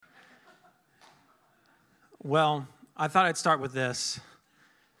Well, I thought I'd start with this.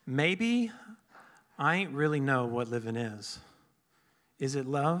 Maybe I ain't really know what living is. Is it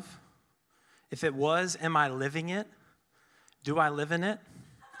love? If it was, am I living it? Do I live in it?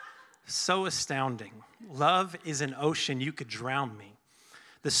 So astounding. Love is an ocean, you could drown me.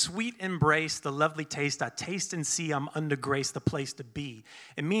 The sweet embrace, the lovely taste, I taste and see I'm under grace, the place to be.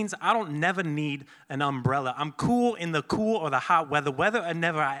 It means I don't never need an umbrella. I'm cool in the cool or the hot weather. Whether or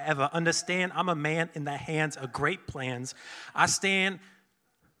never I ever understand, I'm a man in the hands of great plans. I stand,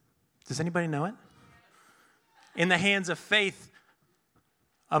 does anybody know it? In the hands of faith,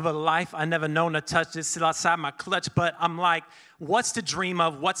 of a life I never known to touch. It's still outside my clutch, but I'm like, what's to dream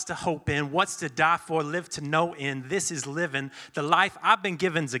of? What's to hope in? What's to die for? Live to know in. This is living. The life I've been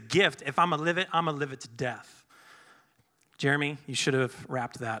given's a gift. If I'm going to live it, I'm going to live it to death. Jeremy, you should have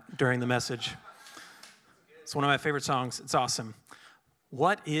rapped that during the message. It's one of my favorite songs. It's awesome.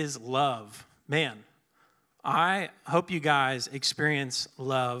 What is love? Man, I hope you guys experience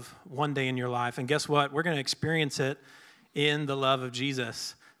love one day in your life. And guess what? We're going to experience it in the love of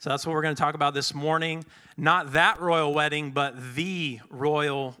Jesus. So that's what we're going to talk about this morning. Not that royal wedding, but the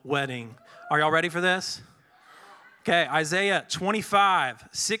royal wedding. Are y'all ready for this? Okay, Isaiah 25,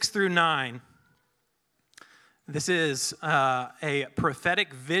 6 through 9. This is a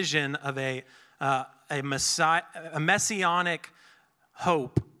prophetic vision of a messianic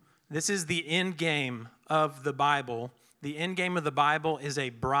hope. This is the end game of the Bible. The end game of the Bible is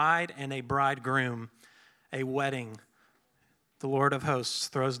a bride and a bridegroom, a wedding. The Lord of hosts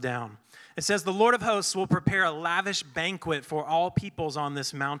throws down. It says, the Lord of hosts will prepare a lavish banquet for all peoples on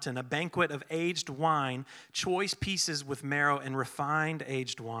this mountain, a banquet of aged wine, choice pieces with marrow and refined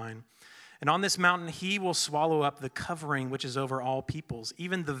aged wine. And on this mountain he will swallow up the covering which is over all peoples,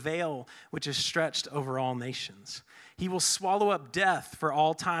 even the veil which is stretched over all nations. He will swallow up death for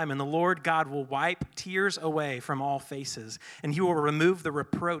all time, and the Lord God will wipe tears away from all faces, and he will remove the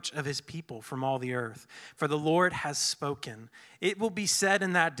reproach of his people from all the earth. For the Lord has spoken. It will be said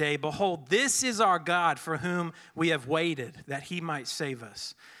in that day, behold, this is our God for whom we have waited, that he might save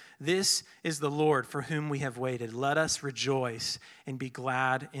us. This is the Lord for whom we have waited. Let us rejoice and be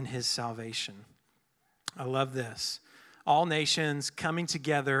glad in his salvation. I love this. All nations coming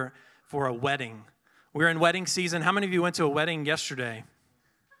together for a wedding. We're in wedding season. How many of you went to a wedding yesterday?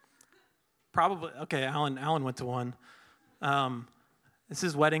 Probably. Okay, Alan went to one. This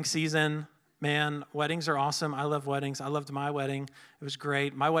is wedding season. Man, weddings are awesome. I love weddings. I loved my wedding. It was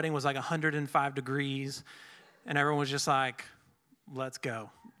great. My wedding was like 105 degrees, and everyone was just like, let's go.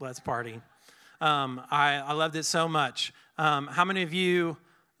 Let's party. I loved it so much. How many of you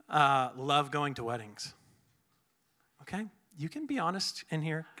love going to weddings? Okay, you can be honest in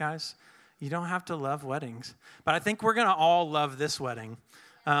here, guys. You don't have to love weddings. But I think we're going to all love this wedding.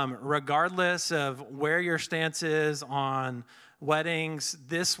 Regardless of where your stance is on weddings,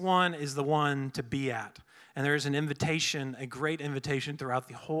 this one is the one to be at. And there's an invitation, a great invitation throughout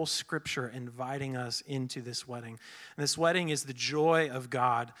the whole scripture inviting us into this wedding. And this wedding is the joy of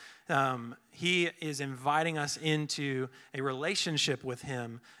God. He is inviting us into a relationship with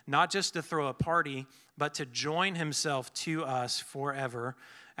him, not just to throw a party, but to join himself to us forever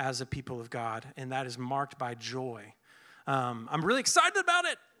as a people of God. And that is marked by joy. I'm really excited about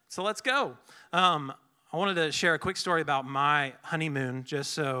it. So let's go. I wanted to share a quick story about my honeymoon,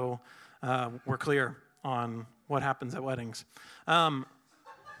 just so we're clear on what happens at weddings. I'm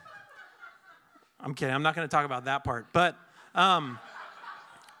kidding. I'm not going to talk about that part. But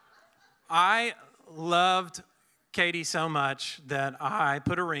I loved Katie so much that I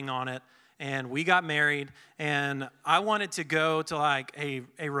put a ring on it, and we got married, and I wanted to go to like a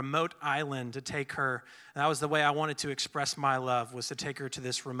remote island to take her. That was the way I wanted to express my love, was to take her to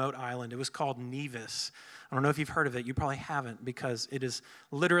this remote island. It was called Nevis. I don't know if you've heard of it. You probably haven't, because it is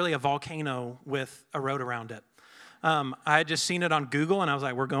literally a volcano with a road around it. I had just seen it on Google, and I was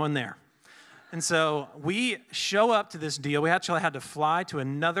like, we're going there. And so we show up to this deal. We actually had to fly to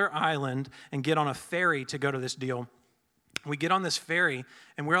another island and get on a ferry to go to this deal. We get on this ferry,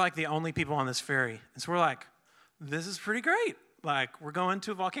 and we're like the only people on this ferry. And so we're like, this is pretty great. Like, we're going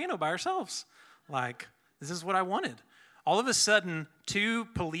to a volcano by ourselves. Like, this is what I wanted. All of a sudden, 2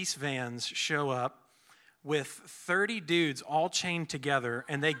 police vans show up with 30 dudes all chained together,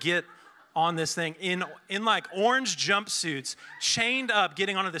 and they get on this thing in like orange jumpsuits, chained up,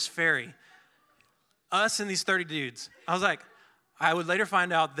 getting onto this ferry. Us and these 30 dudes. I was like, I would later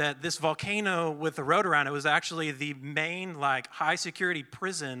find out that this volcano with the road around it was actually the main like high security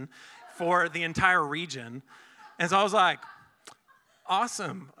prison for the entire region. And so I was like,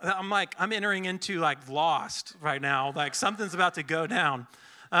 awesome. I'm entering into like Lost right now. Like something's about to go down.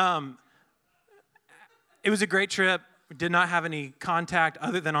 it was a great trip. We did not have any contact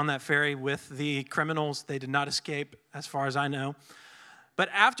other than on that ferry with the criminals. They did not escape, as far as I know. But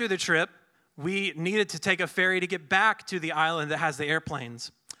after the trip, we needed to take a ferry to get back to the island that has the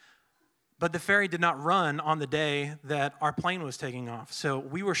airplanes. But the ferry did not run on the day that our plane was taking off. So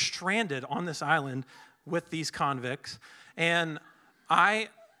we were stranded on this island with these convicts. And I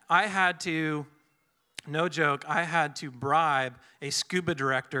had to, no joke, I had to bribe a scuba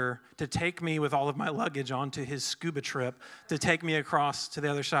director to take me with all of my luggage onto his scuba trip to take me across to the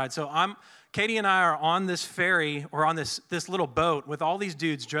other side. So Katie and I are on this ferry, or on this little boat with all these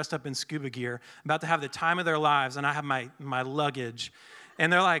dudes dressed up in scuba gear, about to have the time of their lives, and I have my luggage.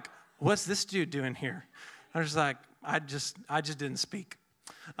 And they're like, "What's this dude doing here?" I'm just like, I just didn't speak.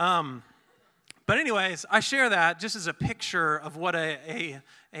 But anyways, I share that just as a picture of what a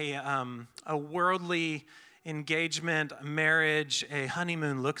worldly engagement, marriage, a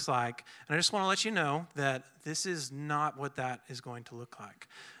honeymoon looks like. And I just want to let you know that this is not what that is going to look like.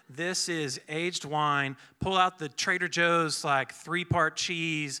 This is aged wine. Pull out the Trader Joe's like 3-part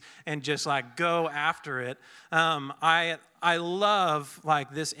cheese and just like go after it. I love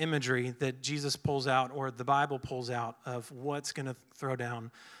like this imagery that Jesus pulls out, or the Bible pulls out, of what's going to throw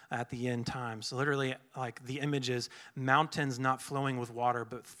down at the end times. Literally, like the image is mountains not flowing with water,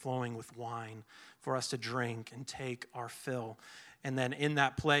 but flowing with wine for us to drink and take our fill. And then in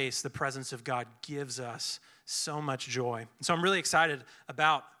that place, the presence of God gives us so much joy. So I'm really excited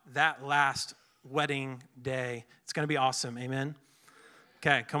about that last wedding day. It's going to be awesome. Amen?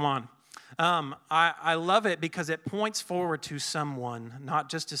 Okay, come on. I love it because it points forward to someone, not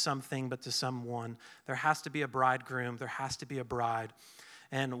just to something, but to someone. There has to be a bridegroom. There has to be a bride.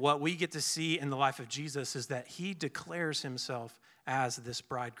 And what we get to see in the life of Jesus is that he declares himself as this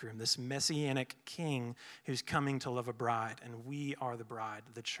bridegroom, this messianic king who's coming to love a bride. And we are the bride,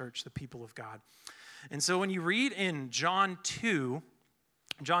 the church, the people of God. And so when you read in John 2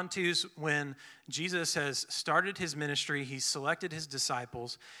 is when Jesus has started his ministry, he's selected his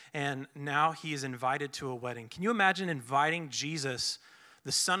disciples, and now he is invited to a wedding. Can you imagine inviting Jesus,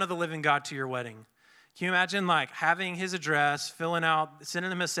 the Son of the living God, to your wedding? Can you imagine like having his address, filling out,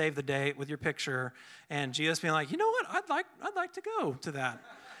 sending him a save the date with your picture, and Jesus being like, you know what, I'd like to go to that.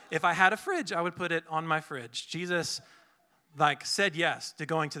 If I had a fridge, I would put it on my fridge. Jesus like said yes to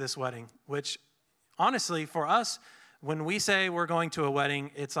going to this wedding, which honestly for us, when we say we're going to a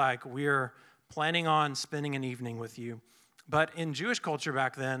wedding, it's like we're planning on spending an evening with you. But in Jewish culture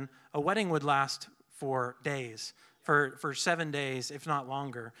back then, a wedding would last for days, for 7 days, if not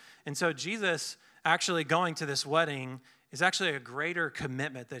longer. And so Jesus actually going to this wedding is actually a greater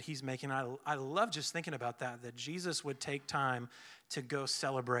commitment that he's making. I love just thinking about that Jesus would take time to go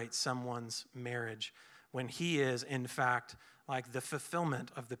celebrate someone's marriage when he is, in fact, like the fulfillment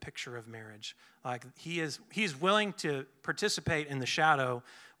of the picture of marriage. Like he's willing to participate in the shadow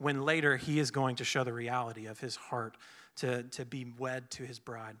when later he is going to show the reality of his heart to be wed to his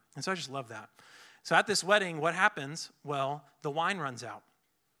bride. And so I just love that. So at this wedding, what happens? Well, the wine runs out.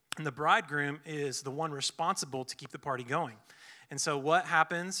 And the bridegroom is the one responsible to keep the party going. And so what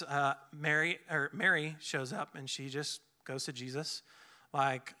happens? Mary shows up, and she just goes to Jesus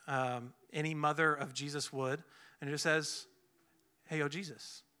like any mother of Jesus would, and just says, "Hey, yo,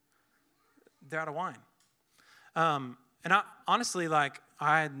 Jesus, they're out of wine." And I honestly,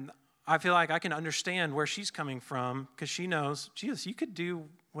 I feel like I can understand where she's coming from, because she knows, Jesus, you could do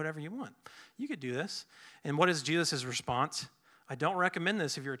whatever you want. You could do this. And what is Jesus' response? I don't recommend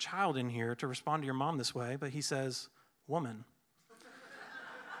this if you're a child in here to respond to your mom this way, but he says, "Woman,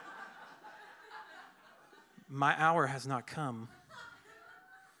 my hour has not come.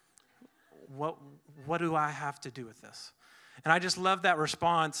 What do I have to do with this?" And I just love that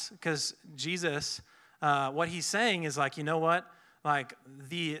response, because Jesus, what he's saying is like, you know what? Like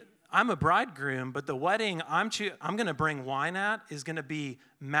I'm a bridegroom, but the wedding I'm going to bring wine at is going to be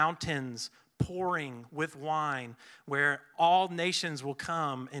mountains pouring with wine, where all nations will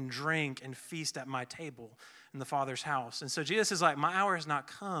come and drink and feast at my table in the Father's house. And so Jesus is like, my hour has not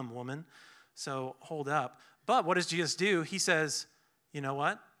come, woman, so hold up. But what does Jesus do? He says, you know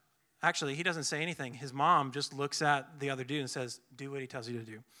what? Actually, he doesn't say anything. His mom just looks at the other dude and says, do what he tells you to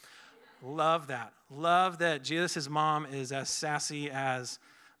do. Love that. Love that Jesus' mom is as sassy as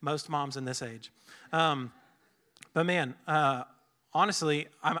most moms in this age. But man, honestly,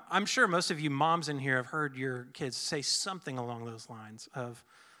 I'm sure most of you moms in here have heard your kids say something along those lines of,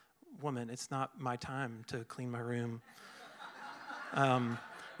 "Woman, it's not my time to clean my room."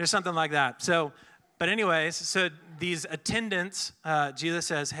 There's something like that. So But anyways, so these attendants, Jesus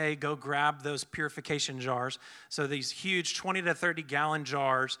says, hey, go grab those purification jars. So these huge 20 to 30 gallon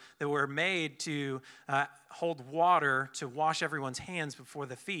jars that were made to hold water to wash everyone's hands before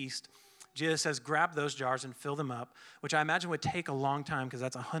the feast. Jesus says, grab those jars and fill them up, which I imagine would take a long time because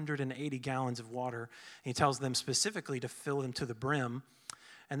that's 180 gallons of water. And he tells them specifically to fill them to the brim.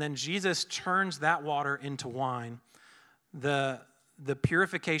 And then Jesus turns that water into wine. The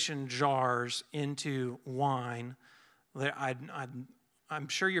purification jars into wine. I'm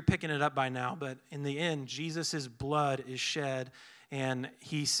sure you're picking it up by now, but in the end, Jesus' blood is shed, and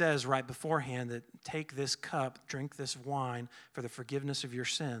he says right beforehand that take this cup, drink this wine for the forgiveness of your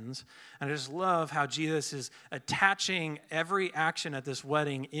sins. And I just love how Jesus is attaching every action at this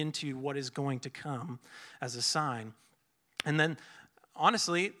wedding into what is going to come as a sign. And then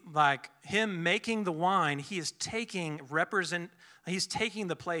honestly, like him making the wine, he's taking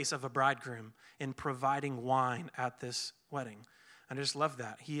the place of a bridegroom in providing wine at this wedding. I just love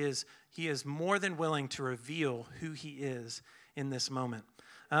that. He is more than willing to reveal who he is in this moment.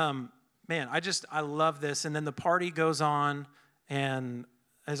 I love this. And then the party goes on and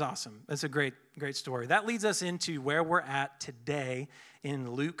is awesome. It's a great story. That leads us into where we're at today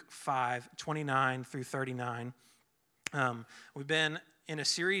in Luke 5:29 through 39. We've been in a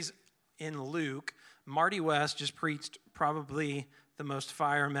series in Luke. Marty West just preached probably the most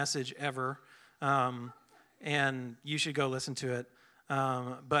fire message ever, and you should go listen to it.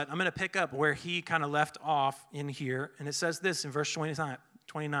 But I'm going to pick up where he kind of left off in here, and it says this in verse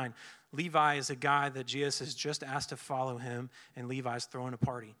 29. Levi is a guy that Jesus has just asked to follow him, and Levi's throwing a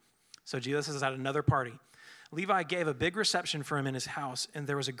party. So Jesus is at another party. Levi gave a big reception for him in his house, and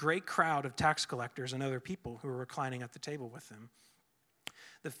there was a great crowd of tax collectors and other people who were reclining at the table with him.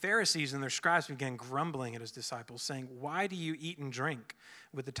 The Pharisees and their scribes began grumbling at his disciples, saying, "Why do you eat and drink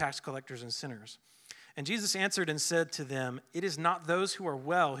with the tax collectors and sinners?" And Jesus answered and said to them, "It is not those who are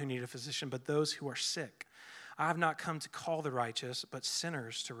well who need a physician, but those who are sick. I have not come to call the righteous, but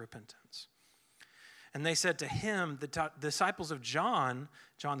sinners to repentance." And they said to him, the disciples of John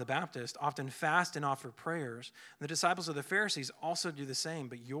the Baptist, often fast and offer prayers. And the disciples of the Pharisees also do the same,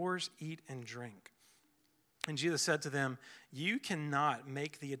 but yours eat and drink. And Jesus said to them, "You cannot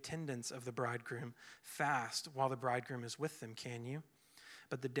make the attendants of the bridegroom fast while the bridegroom is with them, can you?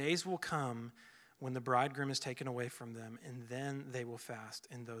 But the days will come when the bridegroom is taken away from them, and then they will fast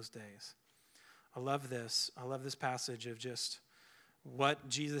in those days." I love this. I love this passage of just what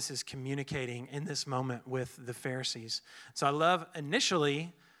Jesus is communicating in this moment with the Pharisees. So I love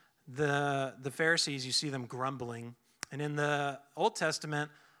initially the Pharisees, you see them grumbling. And in the Old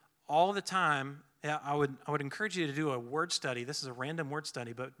Testament, all the time, I would encourage you to do a word study. This is a random word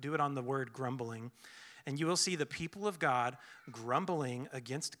study, but do it on the word grumbling. And you will see the people of God grumbling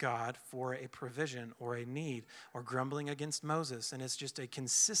against God for a provision or a need, or grumbling against Moses. And it's just a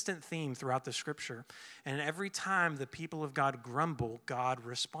consistent theme throughout the scripture. And every time the people of God grumble, God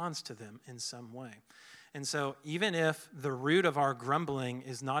responds to them in some way. And so even if the root of our grumbling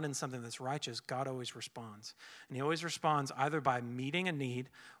is not in something that's righteous, God always responds. And he always responds either by meeting a need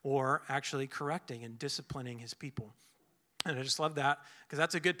or actually correcting and disciplining his people. And I just love that because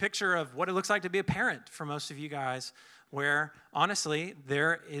that's a good picture of what it looks like to be a parent for most of you guys, where honestly,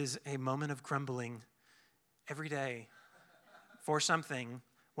 there is a moment of grumbling every day for something,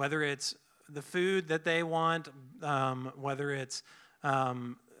 whether it's the food that they want, whether it's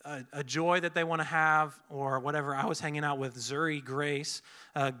a joy that they want to have or whatever. I was hanging out with Zuri Grace,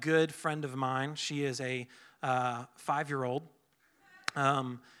 a good friend of mine. She is a 5-year-old.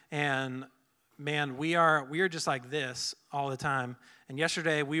 And man, we are just like this all the time. And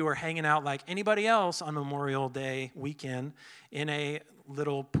yesterday we were hanging out like anybody else on Memorial Day weekend in a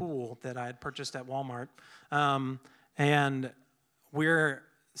little pool that I had purchased at Walmart. And we're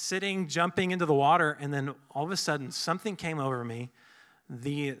sitting, jumping into the water, and then all of a sudden something came over me,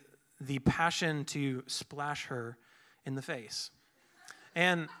 the passion to splash her in the face.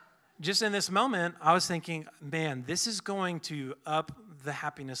 And just in this moment, I was thinking, man, this is going to up the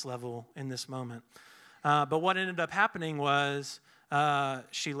happiness level in this moment. But what ended up happening was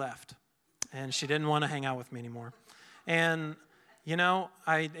she left, and she didn't want to hang out with me anymore. And,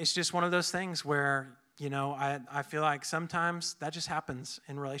 it's just one of those things where, I feel like sometimes that just happens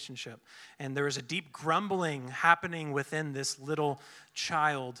in relationship. And there was a deep grumbling happening within this little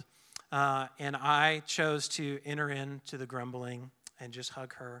child, and I chose to enter into the grumbling and just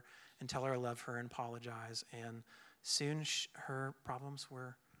hug her and tell her I love her and apologize. And soon her problems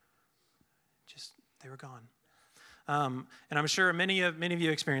were they were gone. And I'm sure many of you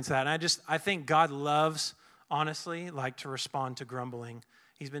experience that. And I think God loves, honestly, like to respond to grumbling.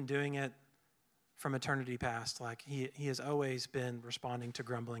 He's been doing it from eternity past. Like he has always been responding to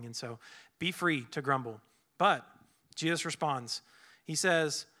grumbling. And so be free to grumble. But Jesus responds. He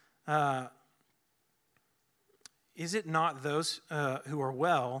says, is it not those who are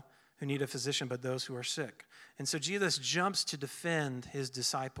well who need a physician, but those who are sick? And so Jesus jumps to defend his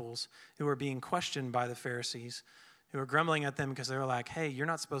disciples who are being questioned by the Pharisees, who are grumbling at them because they're like, hey, you're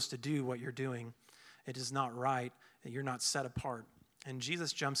not supposed to do what you're doing. It is not right. You're not set apart. And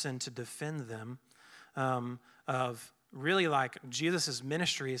Jesus jumps in to defend them of really like Jesus'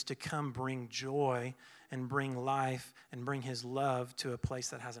 ministry is to come bring joy and bring life and bring his love to a place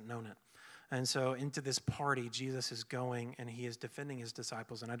that hasn't known it. And so into this party, Jesus is going and he is defending his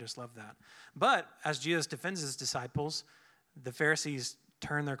disciples, and I just love that. But as Jesus defends his disciples, the Pharisees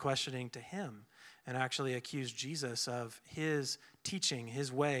turn their questioning to him and actually accuse Jesus of his teaching,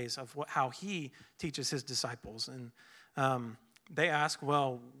 his ways, of how he teaches his disciples. And they ask,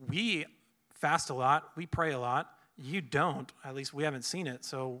 well, we fast a lot, we pray a lot. You don't. At least we haven't seen it.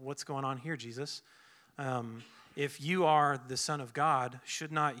 So what's going on here, Jesus? If you are the Son of God,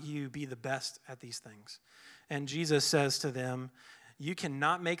 should not you be the best at these things? And Jesus says to them, you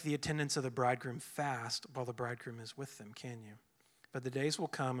cannot make the attendants of the bridegroom fast while the bridegroom is with them, can you? But the days will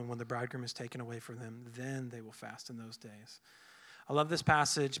come, and when the bridegroom is taken away from them, then they will fast in those days. I love this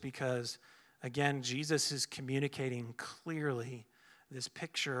passage because, again, Jesus is communicating clearly this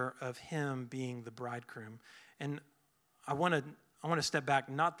picture of him being the bridegroom. And I want to step back,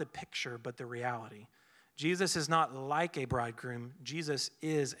 not the picture, but the reality. Jesus is not like a bridegroom. Jesus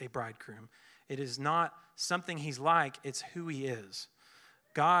is a bridegroom. It is not something he's like, it's who he is.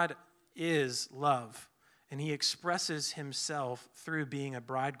 God is love, and he expresses himself through being a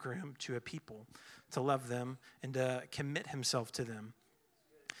bridegroom to a people, to love them and to commit himself to them.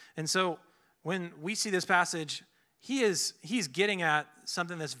 And so when we see this passage, he's getting at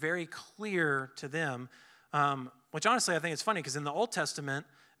something that's very clear to them, which honestly I think is funny because in the Old Testament,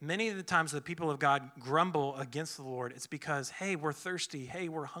 many of the times the people of God grumble against the Lord. It's because, hey, we're thirsty. Hey,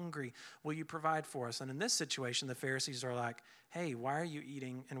 we're hungry. Will you provide for us? And in this situation, the Pharisees are like, hey, why are you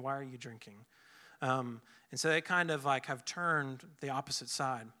eating and why are you drinking? And so they kind of like have turned the opposite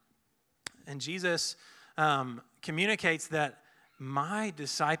side. And Jesus communicates that my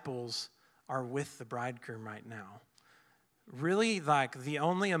disciples are with the bridegroom right now. Really, like the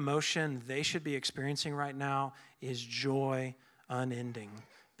only emotion they should be experiencing right now is joy unending.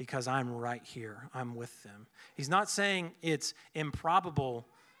 Because I'm right here. I'm with them. He's not saying it's improbable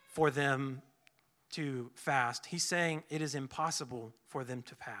for them to fast. He's saying it is impossible for them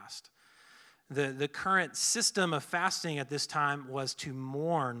to fast. The current system of fasting at this time was to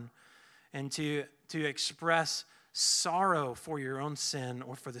mourn and to express sorrow for your own sin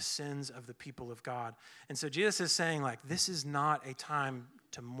or for the sins of the people of God. And so Jesus is saying, like, this is not a time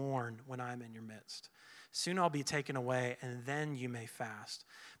to mourn when I'm in your midst. Soon I'll be taken away, and then you may fast.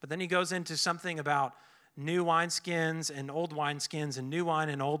 But then he goes into something about new wineskins and old wineskins and new wine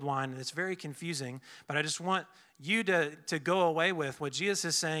and old wine, and it's very confusing. But I just want you to go away with what Jesus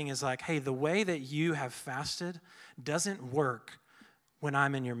is saying is like, hey, the way that you have fasted doesn't work when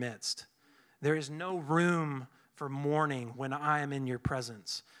I'm in your midst. There is no room for mourning when I am in your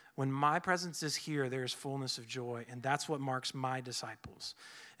presence. When my presence is here, there is fullness of joy, and that's what marks my disciples.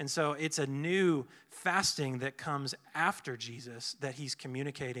 And so it's a new fasting that comes after Jesus that he's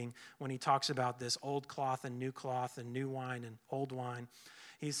communicating when he talks about this old cloth and new wine and old wine.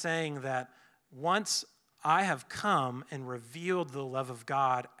 He's saying that once I have come and revealed the love of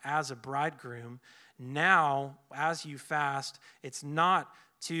God as a bridegroom, now as you fast, it's not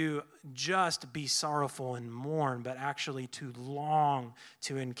to just be sorrowful and mourn, but actually to long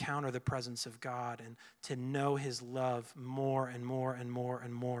to encounter the presence of God and to know his love more and more and more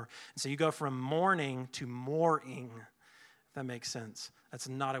and more. And so you go from mourning to mooring, if that makes sense. That's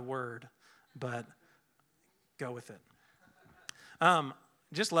not a word, but go with it.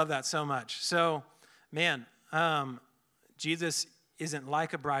 Just love that so much. So, man, Jesus isn't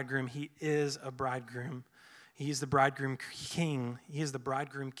like a bridegroom. He is a bridegroom. He's the bridegroom king. He is the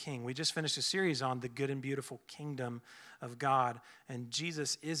bridegroom king. We just finished a series on the good and beautiful kingdom of God. And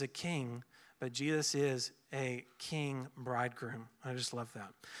Jesus is a king, but Jesus is a king bridegroom. I just love that.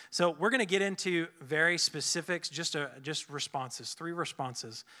 So we're going to get into very specifics, just responses, 3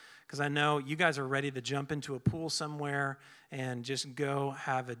 responses, because I know you guys are ready to jump into a pool somewhere and just go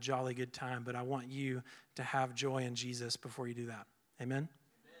have a jolly good time. But I want you to have joy in Jesus before you do that. Amen?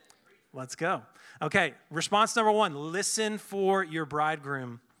 Let's go. Okay, response number 1, listen for your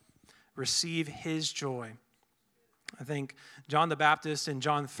bridegroom. Receive his joy. I think John the Baptist in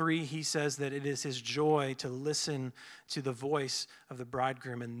John 3, he says that it is his joy to listen to the voice of the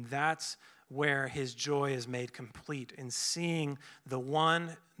bridegroom. And that's where his joy is made complete in seeing the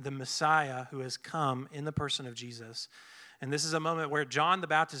Messiah who has come in the person of Jesus. And this is a moment where John the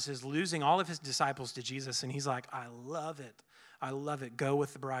Baptist is losing all of his disciples to Jesus, and he's like, I love it. I love it. Go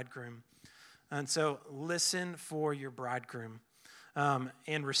with the bridegroom. And so listen for your bridegroom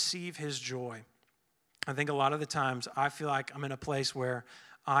and receive his joy. I think a lot of the times I feel like I'm in a place where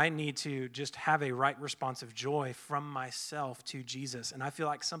I need to just have a right response of joy from myself to Jesus. And I feel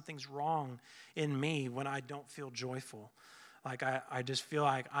like something's wrong in me when I don't feel joyful. Like I just feel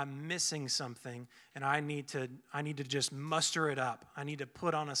like I'm missing something, and I need to just muster it up. I need to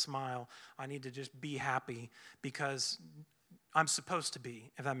put on a smile. I need to just be happy because I'm supposed to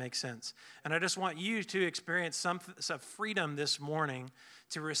be, if that makes sense. And I just want you to experience some freedom this morning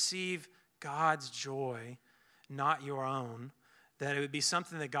to receive God's joy, not your own, that it would be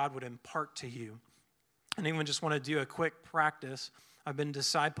something that God would impart to you. And even just want to do a quick practice. I've been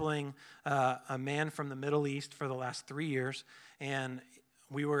discipling a man from the Middle East for the last 3 years, and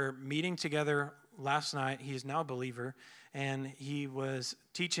we were meeting together last night. He's now a believer, and he was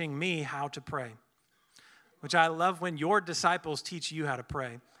teaching me how to pray, which I love when your disciples teach you how to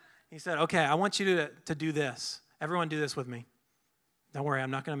pray. He said, okay, I want you to do this. Everyone do this with me. Don't worry,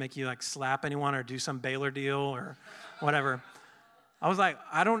 I'm not going to make you like slap anyone or do some Baylor deal or whatever. I was like,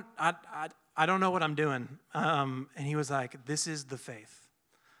 I don't know what I'm doing. And he was like, this is the faith.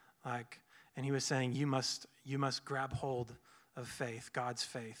 And he was saying, you must grab hold of faith, God's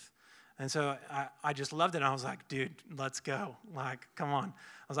faith. And so I just loved it. And I was like, dude, let's go. Like, come on.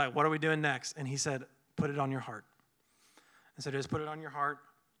 I was like, what are we doing next? And he said, put it on your heart. And so just put it on your heart.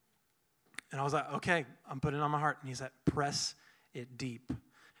 And I was like, okay, I'm putting it on my heart. And he said, press it deep.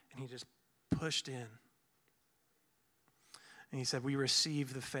 And he just pushed in. And he said, we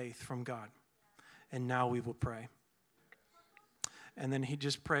receive the faith from God. And now we will pray. And then he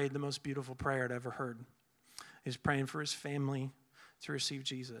just prayed the most beautiful prayer I'd ever heard. He was praying for his family to receive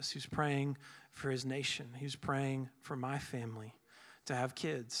Jesus. He was praying for his nation. He was praying for my family to have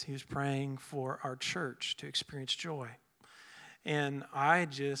kids. He was praying for our church to experience joy. And I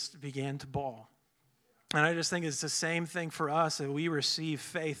just began to bawl. And I just think it's the same thing for us, that we receive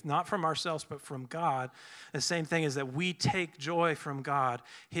faith, not from ourselves, but from God. The same thing is that we take joy from God,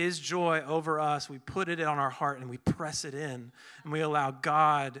 his joy over us. We put it on our heart and we press it in. And we allow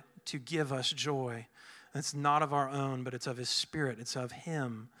God to give us joy. It's not of our own, but it's of his Spirit. It's of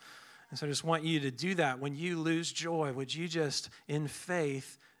him. And so I just want you to do that. When you lose joy, would you just, in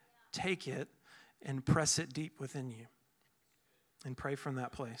faith, take it and press it deep within you and pray from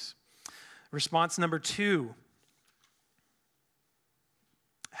that place. Response number 2,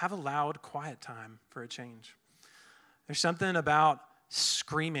 have a loud, quiet time for a change. There's something about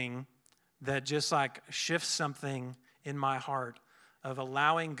screaming that just like shifts something in my heart of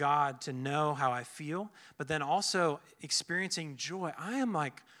allowing God to know how I feel, but then also experiencing joy. I am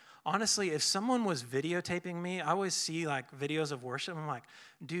like, honestly, if someone was videotaping me, I always see like videos of worship. I'm like,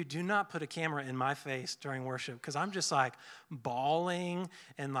 dude, do not put a camera in my face during worship, because I'm just like bawling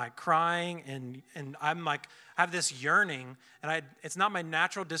and like crying, and I'm like, I have this yearning, and it's not my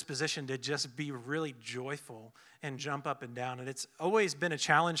natural disposition to just be really joyful and jump up and down. And it's always been a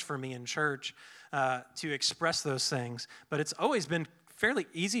challenge for me in church to express those things, but it's always been fairly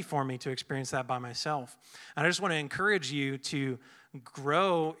easy for me to experience that by myself. And I just want to encourage you to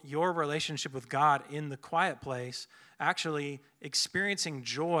grow your relationship with God in the quiet place, actually experiencing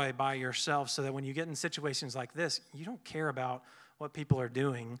joy by yourself, so that when you get in situations like this, you don't care about what people are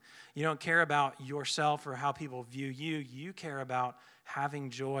doing. You don't care about yourself or how people view you. You care about having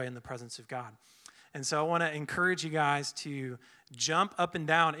joy in the presence of God. And so I want to encourage you guys to jump up and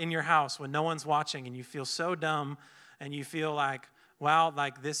down in your house when no one's watching and you feel so dumb and you feel like, wow,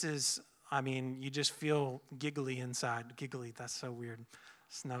 like this is, you just feel giggly inside. Giggly, that's so weird.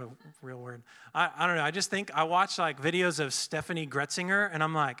 It's not a real word. I don't know. I just think I watch like videos of Stephanie Gretzinger, and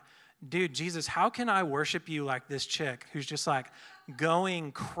I'm like, dude, Jesus, how can I worship you like this chick who's just like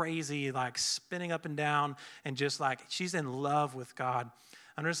going crazy, like spinning up and down, and just like she's in love with God.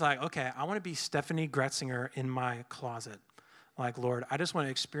 I'm just like, okay, I want to be Stephanie Gretzinger in my closet. Like, Lord, I just want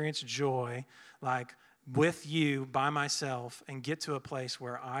to experience joy, like with you by myself, and get to a place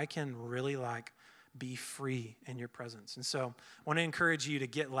where I can really like be free in your presence. And so I want to encourage you to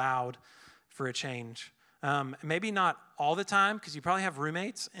get loud for a change. Maybe not all the time, because you probably have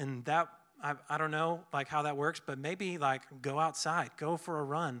roommates, and that, I don't know like how that works, but maybe like go outside, go for a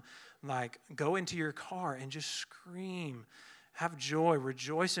run, like go into your car and just scream, have joy,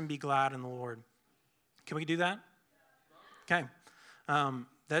 rejoice and be glad in the Lord. Can we do that? Okay.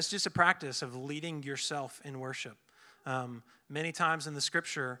 That's just a practice of leading yourself in worship. Many times in the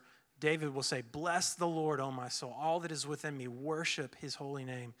scripture, David will say, "Bless the Lord, O my soul. All that is within me, worship his holy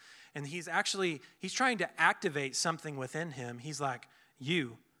name." And he's trying to activate something within him. He's like,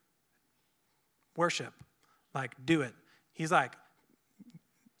 you, worship, like, do it. He's like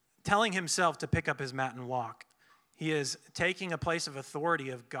telling himself to pick up his mat and walk. He is taking a place of authority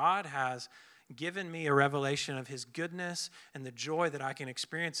of God has given me a revelation of his goodness and the joy that I can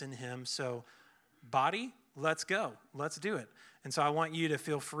experience in him. So body, let's go. Let's do it. And so I want you to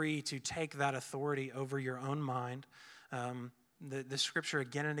feel free to take that authority over your own mind. The scripture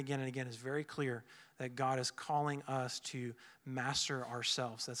again and again and again is very clear that God is calling us to master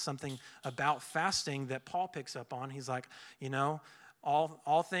ourselves. That's something about fasting that Paul picks up on. He's like,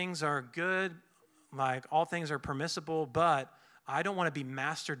 all things are good, like all things are permissible, but I don't want to be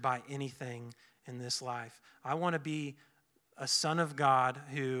mastered by anything in this life. I want to be a son of God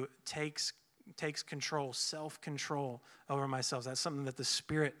who takes control, self-control over myself. That's something that the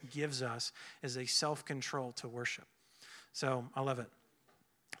Spirit gives us, is a self-control to worship. So I love it.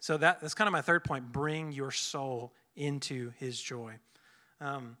 So that's kind of my third point. Bring your soul into his joy.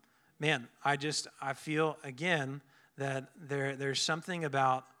 I feel, again, that there's something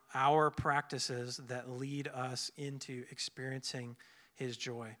about our practices that lead us into experiencing his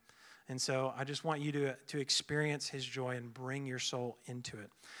joy. And so I just want you to experience his joy and bring your soul into it.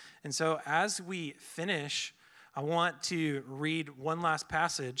 And so as we finish, I want to read one last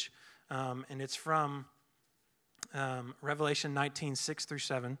passage, and it's from Revelation 19, 6 through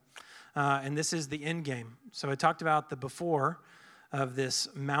 7. And this is the end game. So I talked about the before of this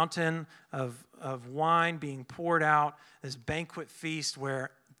mountain of wine being poured out, this banquet feast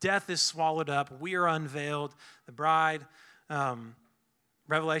where death is swallowed up, we are unveiled, the bride.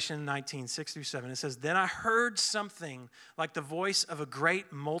 Revelation 19, 6 through 7. It says, "Then I heard something like the voice of a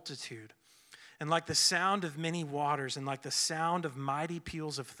great multitude, and like the sound of many waters, and like the sound of mighty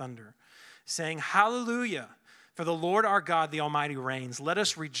peals of thunder, saying, Hallelujah, for the Lord our God, the Almighty reigns. Let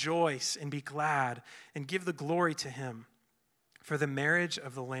us rejoice and be glad and give the glory to him. For the marriage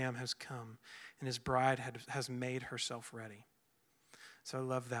of the Lamb has come, and his bride has made herself ready." So I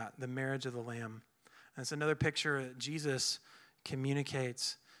love that, the marriage of the Lamb. And it's another picture that Jesus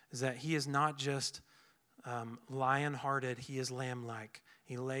communicates, is that he is not just lion-hearted, he is lamb-like.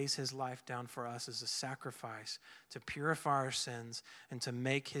 He lays his life down for us as a sacrifice to purify our sins and to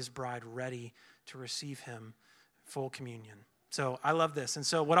make his bride ready to receive him full communion. So I love this. And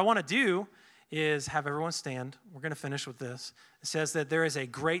so what I want to do is have everyone stand. We're going to finish with this. It says that there is a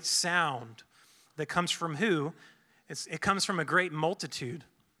great sound that comes from who? It comes from a great multitude.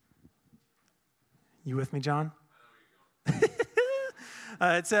 You with me, John?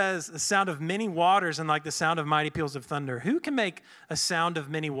 It says, "the sound of many waters and like the sound of mighty peals of thunder." Who can make a sound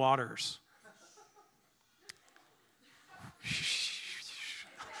of many waters?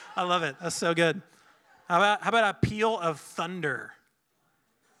 I love it. That's so good. How about a peal of thunder?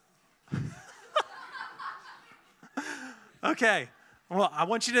 Okay. Well, I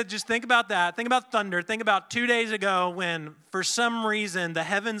want you to just think about that. Think about thunder. Think about 2 days ago when, for some reason, the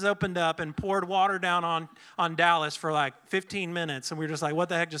heavens opened up and poured water down on Dallas for like 15 minutes. And we were just like, what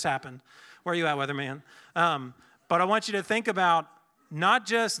the heck just happened? Where are you at, weatherman? But I want you to think about not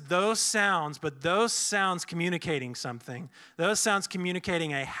just those sounds, but those sounds communicating something. Those sounds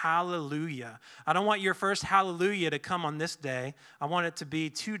communicating a hallelujah. I don't want your first hallelujah to come on this day. I want it to be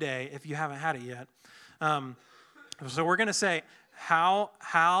today if you haven't had it yet. So we're going to say,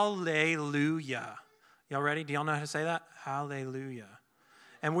 hallelujah. Y'all ready? Do y'all know how to say that? Hallelujah.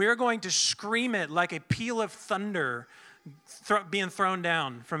 And we are going to scream it like a peal of thunder being thrown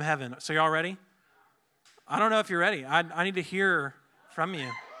down from heaven. So y'all ready? I don't know if you're ready. I need to hear from you.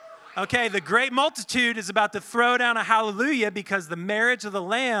 Okay, the great multitude is about to throw down a hallelujah because the marriage of the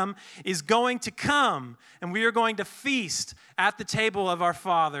Lamb is going to come, and we are going to feast at the table of our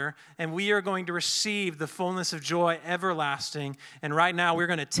Father, and we are going to receive the fullness of joy everlasting. And right now, we're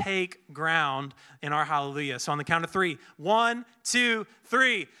going to take ground in our hallelujah. So on the count of 3, 1, 2,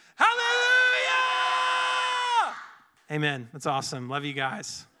 3, hallelujah! Amen. That's awesome. Love you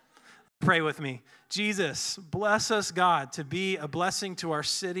guys. Pray with me. Jesus, bless us, God, to be a blessing to our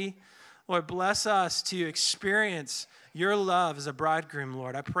city. Lord, bless us to experience your love as a bridegroom,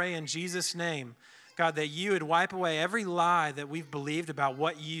 Lord. I pray in Jesus' name, God, that you would wipe away every lie that we've believed about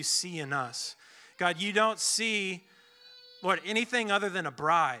what you see in us. God, you don't see, Lord, anything other than a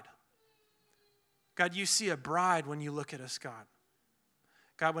bride. God, you see a bride when you look at us, God.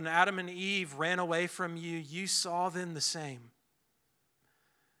 God, when Adam and Eve ran away from you, you saw them the same.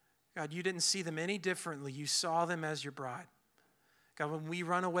 God, you didn't see them any differently. You saw them as your bride. God, when we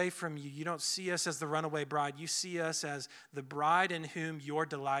run away from you, you don't see us as the runaway bride. You see us as the bride in whom your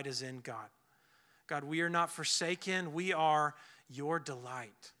delight is in, God. God, we are not forsaken. We are your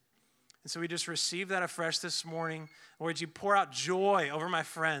delight. And so we just receive that afresh this morning. Lord, would you pour out joy over my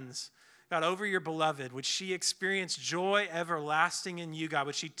friends, God, over your beloved? Would she experience joy everlasting in you, God?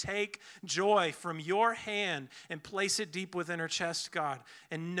 Would she take joy from your hand and place it deep within her chest, God,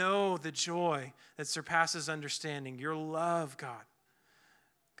 and know the joy that surpasses understanding, your love, God.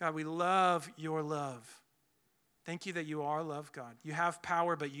 God, we love your love. Thank you that you are love, God. You have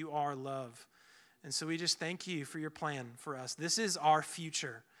power, but you are love. And so we just thank you for your plan for us. This is our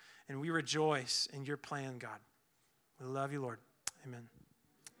future, and we rejoice in your plan, God. We love you, Lord. Amen.